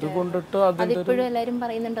 അപ്പൊ അതുകൊണ്ടിട്ട് അതിപ്പോഴും എല്ലാവരും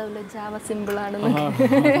പറയുന്നുണ്ടാവല്ലോ ജാവ സിമ്പിൾ ആണെന്ന്.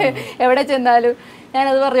 എവിടെ ചെന്നാലും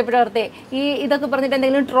ഞാനത് പറഞ്ഞപ്പോഴേ ഇതൊക്കെ പറഞ്ഞിട്ട്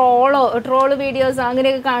എന്തെങ്കിലും ട്രോള് വീഡിയോസ്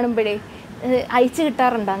അങ്ങനെയൊക്കെ കാണുമ്പോഴേ അയച്ചു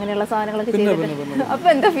കിട്ടാറുണ്ട് അങ്ങനെയുള്ള സാധനങ്ങളൊക്കെ ചെയ്തിട്ട്. അപ്പൊ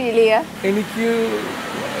എന്താ ഫീൽ ചെയ്യാ?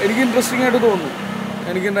 എനിക്ക് ഇൻട്രസ്റ്റിംഗ് ആയിട്ട് തോന്നുന്നു.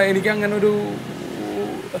 എനിക്ക്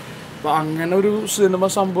അങ്ങനെ ഒരു സിനിമ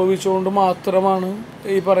സംഭവിച്ചുകൊണ്ട് മാത്രമാണ്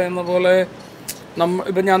ഈ പറയുന്ന പോലെ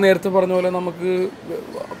ഇപ്പം ഞാൻ നേരത്തെ പറഞ്ഞ പോലെ നമുക്ക്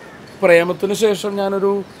പ്രേമത്തിന് ശേഷം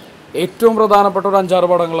ഞാനൊരു ഏറ്റവും പ്രധാനപ്പെട്ട ഒരു 5-6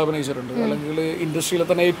 പടങ്ങൾ അഭിനയിച്ചിട്ടുണ്ട്. അല്ലെങ്കിൽ ഇൻഡസ്ട്രിയിലെ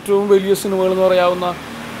തന്നെ ഏറ്റവും വലിയ സിനിമകൾ എന്ന് പറയാവുന്ന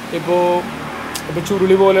ഇപ്പോൾ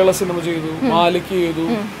ചുരുളി പോലെയുള്ള സിനിമ ചെയ്തു, മാലിക് ചെയ്തു,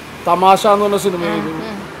 തമാശ എന്ന് പറഞ്ഞ സിനിമ ചെയ്തു.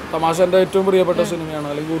 തമാശ എൻ്റെ ഏറ്റവും പ്രിയപ്പെട്ട സിനിമയാണ്.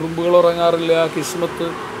 അല്ലെങ്കിൽ ഉറുമ്പുകൾ ഉറങ്ങാറില്ല, കിസ്മത്ത്,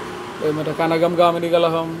 മറ്റേ കനകം, കാമിനി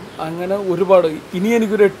കലഹം, അങ്ങനെ ഒരുപാട്. ഇനി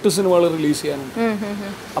എനിക്കൊരു 8 സിനിമകൾ റിലീസ് ചെയ്യാനുണ്ട്.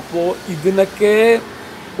 അപ്പോൾ ഇതിനൊക്കെ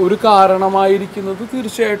ഒരു കാരണമായിരിക്കുന്നത്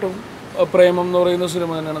തീർച്ചയായിട്ടും പ്രേമം എന്ന് പറയുന്ന സിനിമ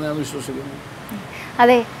തന്നെയാണ് ഞാൻ വിശ്വസിക്കുന്നത്.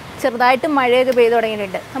 അതെ, ചെറുതായിട്ട് മഴയൊക്കെ പെയ്തു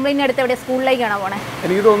തുടങ്ങിയിട്ടുണ്ട്. നമ്മൾ ഇനി അടുത്ത് എവിടെ സ്കൂളിലേക്കാണോ പോണേ?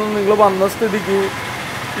 എനിക്ക് തോന്നുന്നു നിങ്ങൾ വന്ന സ്ഥിതിക്ക്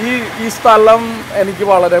ഈ സ്ഥലം എനിക്ക്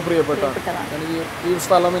വളരെ പ്രിയപ്പെട്ടാണ്. ഈ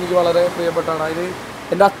സ്ഥലം എനിക്ക് വളരെ പ്രിയപ്പെട്ടാണ്. അതിന്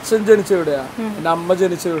എൻ്റെ അച്ഛൻ ജനിച്ച ഇവിടെയാണ്, എൻ്റെ അമ്മ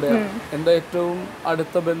ജനിച്ച ഇവിടെയാണ്, എൻ്റെ ഏറ്റവും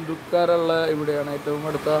അടുത്ത ബന്ധുക്കാരുള്ള ഇവിടെയാണ്, ഏറ്റവും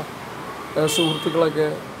അടുത്ത സുഹൃത്തുക്കളൊക്കെ,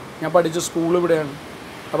 ഞാൻ പഠിച്ച സ്കൂൾ ഇവിടെയാണ്.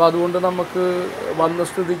 അപ്പോൾ അതുകൊണ്ട് നമുക്ക് വന്ന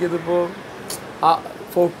സ്ഥിതിക്ക് ഇതിപ്പോൾ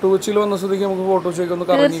ഫോർട്ട് കൊച്ചിയിൽ വന്ന സ്ഥിതിക്ക് നമുക്ക് ഫോർട്ട് കൊച്ചിയൊക്കെ ഒന്ന്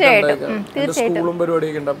കറങ്ങി കണ്ടേക്കാം. എൻ്റെ സ്കൂളും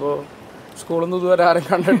പരിപാടിയൊക്കെ ഉണ്ട്. അപ്പോൾ സ്കൂളൊന്നും ഇതുവരെ ആരും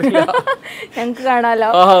കണ്ടിട്ടില്ല. ഞങ്ങൾക്ക് കാണാലോ.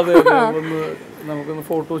 അതെ, നമുക്കൊന്ന്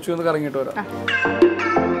ഫോർട്ട് കൊച്ചി ഒന്ന് കറങ്ങിയിട്ട് വരാം.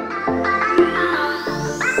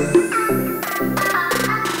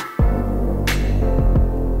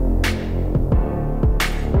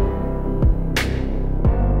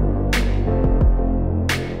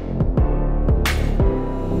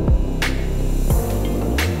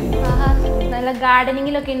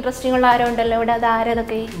 ഗാർഡനിങ്ങിലൊക്കെ ഇൻട്രസ്റ്റിംഗ് ഉള്ള ആരോ ഉണ്ടല്ലോ ഇവിടെ. അത്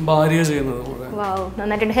ആരതൊക്കെ? ഭാര്യ ചെയ്യുന്നത്. വാവ്,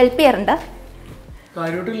 നന്നായിട്ടുണ്ട്. ഹെൽപ്പ് ചെയ്യാറുണ്ടോ?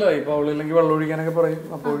 കാര്യമായിട്ടില്ല. ഇപ്പൊ അവളില്ലെങ്കിൽ വെള്ളം ഒഴിക്കാനൊക്കെ പറയും,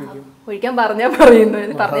 അപ്പോൾ ഒഴിക്കാൻ പറഞ്ഞാൽ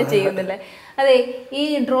ചെയ്യുന്നില്ലേ? അതെ, ഈ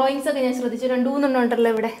ഡ്രോയിങ്സ് ഒക്കെ ഞാൻ ശ്രദ്ധിച്ചു, 2-3 ഉണ്ടല്ലോ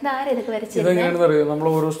ഇവിടെ. ഇത് ആരാ ഇതൊക്കെ വരച്ചത്? ഇതെങ്ങനെയാണെന്ന് അറിയോ, നമ്മൾ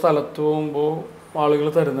ഓരോ സ്ഥലത്ത് പോകുമ്പോൾ ആളുകൾ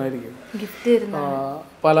തരുന്നതായിരിക്കും ഗിഫ്റ്റ്.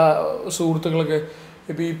 പല സുഹൃത്തുക്കളൊക്കെ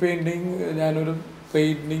ഇപ്പം ഈ പെയിന്റിങ് ഞാനൊരു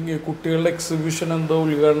പെയിന്റിങ് കുട്ടികളുടെ എക്സിബിഷൻ എന്തോ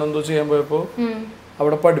ഉദ്ഘാടനം എന്തോ ചെയ്യാൻ പോയപ്പോൾ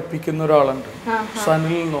അവിടെ പഠിപ്പിക്കുന്ന ഒരാളുണ്ട്,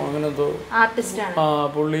 സനിൽ എന്നോ അങ്ങനെ എന്തോ,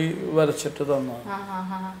 പുള്ളി വരച്ചിട്ട് തന്ന.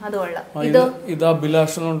 ഇത്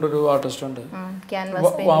അഭിലാഷ് എന്നൊരു ആർട്ടിസ്റ്റ് ഉണ്ട്,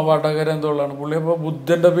 വാട്ടാക്കര എന്തോ ഉള്ളതാണ് പുള്ളി. അപ്പൊ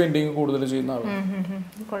ബുദ്ധന്റെ പെയിന്റിങ് കൂടുതൽ ചെയ്യുന്ന ആളാണ്.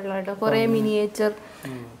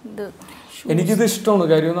 എനിക്കിത് ഇഷ്ടമാണ്.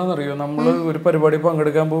 കാര്യം എന്താണെന്നറിയോ, നമ്മള് ഒരു പരിപാടി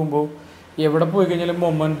പങ്കെടുക്കാൻ പോകുമ്പോൾ എവിടെ പോയി കഴിഞ്ഞാലും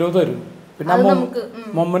മൊമെന്റോ തരും. പിന്നെ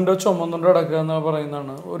മൊമെന്റോ ചുമന്നുകൊണ്ട് അടക്കുക എന്ന്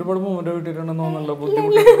പറയുന്നതാണ്. ഒരുപാട് മൊമെന്റോ കിട്ടിയിട്ടുണ്ടെന്ന് തോന്നുന്നല്ലോ,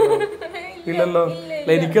 ബുദ്ധിമുട്ട് ഇല്ലല്ലോ.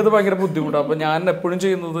 എനിക്കത് ഭയങ്കര ബുദ്ധിമുട്ടാണ്. അപ്പൊ ഞാൻ എപ്പോഴും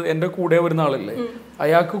ചെയ്യുന്നത് എന്റെ കൂടെ വരുന്ന ആളല്ലേ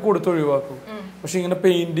അയാൾക്ക് കൊടുത്തൊഴിവാക്കും. പക്ഷെ ഇങ്ങനെ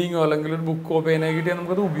പെയിന്റിങ്ങോ അല്ലെങ്കിൽ ഒരു ബുക്കോ പേനയോ കിട്ടിയാൽ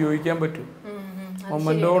നമുക്കത് ഉപയോഗിക്കാൻ പറ്റും.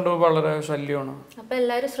 മൊമെന്റോ കൊണ്ട് വളരെ ശല്യമാണ്. അപ്പൊ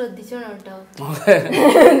എല്ലാരും ശ്രദ്ധിച്ചോണം കേട്ടോ.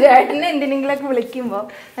 ചേട്ടനെ എന്തിനെങ്കിലൊക്കെ വിളിക്കുമ്പോ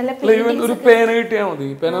ഒരു പേന കിട്ടിയാൽ മതി,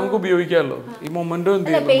 പേന നമുക്ക് ഉപയോഗിക്കാമല്ലോ. ഈ മൊമെന്റോ എന്ത്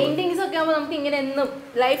ചെയ്യാം, പെയിന്റിങ്സ് ഒക്കെ ആവുമ്പോ നമുക്ക് ഇങ്ങനെ എന്നും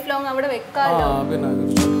ലൈഫ് ലോങ് അവിടെ വെക്കാമല്ലോ. പിന്നെ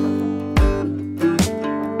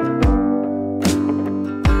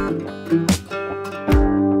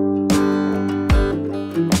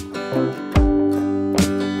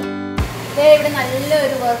ഇവിടെ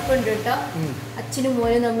നല്ലൊരു വർക്ക് ഉണ്ട് കേട്ടോ, അച്ഛനും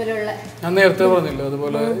മോനും തമ്മിലുള്ള. ഞാൻ നേരത്തെ പറഞ്ഞില്ല,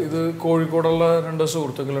 അതുപോലെ ഇത് കോഴിക്കോടുള്ള 2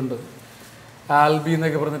 സുഹൃത്തുക്കളുണ്ട്, ആൽബി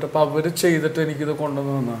എന്നൊക്കെ പറഞ്ഞിട്ട്. അപ്പൊ അവര് ചെയ്തിട്ട് എനിക്കിത്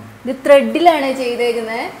കൊണ്ടുവന്ന് തന്നാണ്. ഇത് ത്രെഡിലാണ്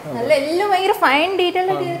ചെയ്തേക്കുന്നത്. നല്ല എല്ലാം ഭയങ്കര ഫൈൻ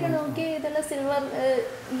ഡീറ്റെയിൽ ഒക്കെ നോക്കി. ഇതെല്ലാം സിൽവർ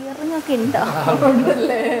ഇയറിംഗ് ഒക്കെ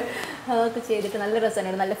ഉണ്ടാവുന്നല്ലേ, അതൊക്കെ ചെയ്തിട്ട് നല്ല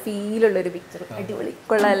രസമാണ്. നല്ല ഫീലുള്ള ഒരു പിക്ചർ, അടിപൊളി,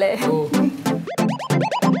 കൊള്ളാല്ലേ.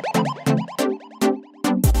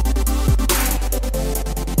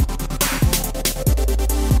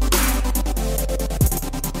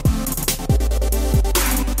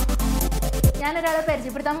 ഞാനൊരാളെ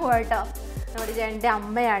പരിചയപ്പെടുത്താൻ പോകട്ടോ. നമ്മുടെ ചേട്ടൻ്റെ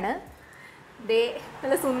അമ്മയാണ്. ദേ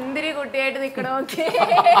നല്ല സുന്ദരി കുട്ടിയായിട്ട് നിൽക്കണമൊക്കെ.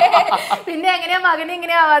 പിന്നെ എങ്ങനെയാ മകനെ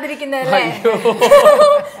ഇങ്ങനെ ആവാതിരിക്കുന്നതല്ലേ,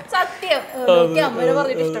 സത്യം. അമ്മനെ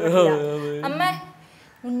പറഞ്ഞിട്ട് ഇഷ്ടപ്പെട്ടില്ല. അമ്മ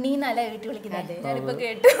ഉണ്ണീന്നല്ല വീട്ടിൽ വിളിക്കുന്നത്, ഞാനിപ്പോ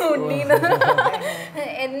കേട്ടു ഉണ്ണീന്ന്.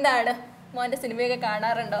 എന്താണ് മോന്റെ സിനിമയൊക്കെ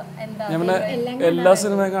കാണാറുണ്ടോ? എന്താ എല്ലാ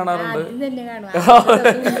സിനിമയും കാണാറുണ്ട്.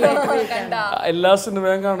 എല്ലാ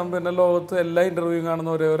സിനിമയും കാണും. പിന്നെ ലോകത്ത് എല്ലാ ഇന്റർവ്യൂവും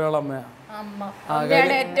കാണുന്ന ഒരേ ഒരാൾ അമ്മയാണ്.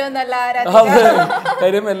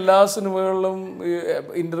 കാര്യം എല്ലാ സിനിമകളിലും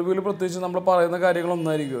ഇന്റർവ്യൂവിൽ പ്രത്യേകിച്ച് നമ്മൾ പറയുന്ന കാര്യങ്ങൾ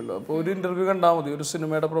ഒന്നായിരിക്കുമല്ലോ. അപ്പൊ ഒരു ഇന്റർവ്യൂ കണ്ടാൽ മതി ഒരു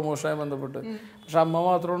സിനിമയുടെ പ്രൊമോഷനുമായി ബന്ധപ്പെട്ട്. പക്ഷെ അമ്മ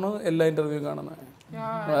മാത്രമാണ് എല്ലാ ഇന്റർവ്യൂവും കാണുന്നത്.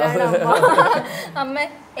 അമ്മ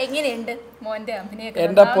എങ്ങനെയുണ്ട് മോന്റെ അഭിനയൊക്കെ?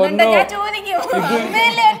 എന്റെ പൊന്നോ,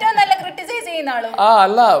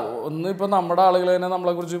 അല്ല ഒന്ന് ഇപ്പൊ നമ്മുടെ ആളുകൾ തന്നെ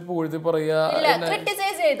നമ്മളെ കുറിച്ച് പൂഴ്ത്തി പറയാ.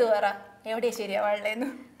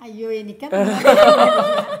 അയ്യോ എനിക്ക്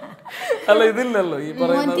അല്ല ഇതില്ലല്ലോ ഈ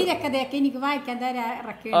പറയുന്നത്.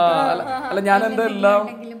 അല്ല ഞാൻ എന്റെ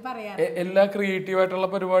എല്ലാ ക്രിയേറ്റീവ് ആയിട്ടുള്ള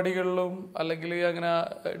പരിപാടികളിലും അല്ലെങ്കിൽ അങ്ങനെ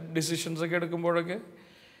ഡിസിഷൻസ് ഒക്കെ എടുക്കുമ്പോഴൊക്കെ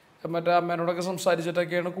മറ്റേ അമ്മേനോടൊക്കെ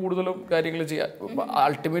സംസാരിച്ചിട്ടൊക്കെയാണ് കൂടുതലും കാര്യങ്ങൾ ചെയ്യുക.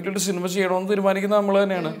 അൾട്ടിമേറ്റ്ലി ഒരു സിനിമ ചെയ്യണമെന്ന് തീരുമാനിക്കുന്നത് നമ്മൾ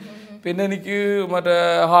തന്നെയാണ്. പിന്നെ എനിക്ക് മറ്റേ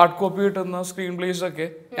ഹാർഡ് കോപ്പി കിട്ടുന്ന സ്ക്രീൻ പ്ലേസ് ഒക്കെ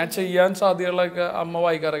ഞാൻ ചെയ്യാൻ സാധ്യതകളൊക്കെ അമ്മ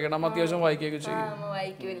വായിക്കാറൊക്കെയാണ്. അമ്മ അത്യാവശ്യം വായിക്കുകയൊക്കെ ചെയ്യും.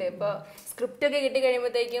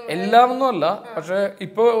 എല്ലാം ഒന്നും അല്ല, പക്ഷെ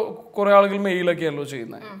ഇപ്പൊ കുറെ ആളുകൾ മെയിലൊക്കെയാണല്ലോ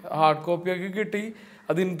ചെയ്യുന്നത്. ഹാർഡ് കോപ്പി ഒക്കെ കിട്ടി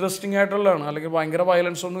അത് ഇൻട്രസ്റ്റിംഗ് ആയിട്ടുള്ളതാണ്. അല്ലെങ്കിൽ ഭയങ്കര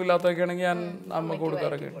വയലൻസ് ഒന്നും ഇല്ലാത്തൊക്കെ ആണെങ്കിൽ ഞാൻ അമ്മ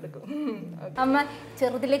കൊടുക്കാറൊക്കെ. അമ്മ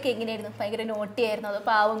ചെറുതിലേക്ക് എങ്ങനെയായിരുന്നു? ഭയങ്കര നോട്ടിയായിരുന്നു അതോ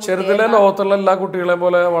പാവം? ചെറുതിലെ ലോകത്തുള്ള എല്ലാ കുട്ടികളെ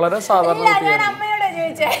പോലെ വളരെ സാധാരണ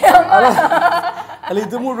അല്ല.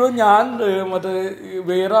 ഇത് മുഴുവൻ ഞാൻ മറ്റേ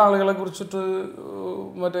വേറെ ആളുകളെ കുറിച്ചിട്ട്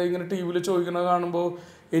മറ്റേ ഇങ്ങനെ ടി വിയിൽ ചോദിക്കുന്നത് കാണുമ്പോൾ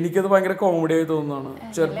എനിക്കത് ഭയങ്കര കോമഡി ആയി തോന്നുന്നതാണ്.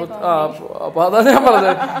 അപ്പൊ അതാണ് ഞാൻ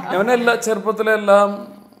പറഞ്ഞത്. ഞാൻ ചെറുപ്പത്തിലെല്ലാം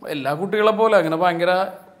എല്ലാ കുട്ടികളെ പോലെ അങ്ങനെ ഭയങ്കര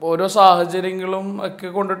ഓരോ സാഹചര്യങ്ങളും ഒക്കെ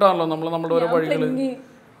കൊണ്ടിട്ടാണല്ലോ നമ്മൾ നമ്മുടെ ഓരോ വഴികള്.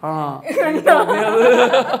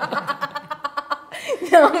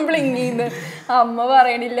 അമ്മ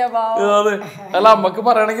പറയണില്ല. അതെ, അല്ല അമ്മക്ക്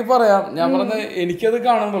പറയണെങ്കിൽ പറയാം. ഞാൻ പറഞ്ഞ എനിക്കത്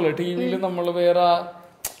കാണുമ്പോഴേ ടി വിയിൽ നമ്മൾ വേറെ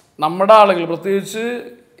നമ്മുടെ ആളുകൾ പ്രത്യേകിച്ച്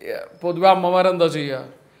പൊതുവെ അമ്മമാരെന്താ ചെയ്യാ,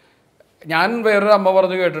 ഞാൻ വേറൊരു അമ്മ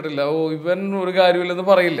പറഞ്ഞു കേട്ടിട്ടില്ല, ഓ ഇവൻ ഒരു കാര്യമില്ലെന്ന്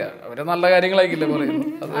പറയില്ല, അവരെ നല്ല കാര്യങ്ങളായിരിക്കില്ല പറയുന്നത്.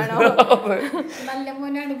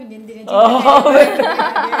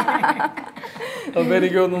 അപ്പൊ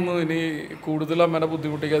എനിക്ക് തോന്നുന്നു ഇനി കൂടുതൽ അമ്മേനെ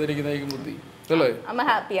ബുദ്ധിമുട്ടിക്കാതിരിക്കുന്നതായിരിക്കും ബുദ്ധി അല്ലേ. അമ്മ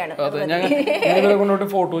ഹാപ്പിയാണ്. അതെ, ഞാൻ ഇവരെ കൊണ്ടോട്ട്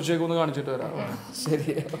ഫോട്ടോ വെച്ചേക്കൊന്ന് കാണിച്ചിട്ട് വരാം.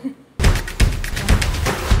 ശരി.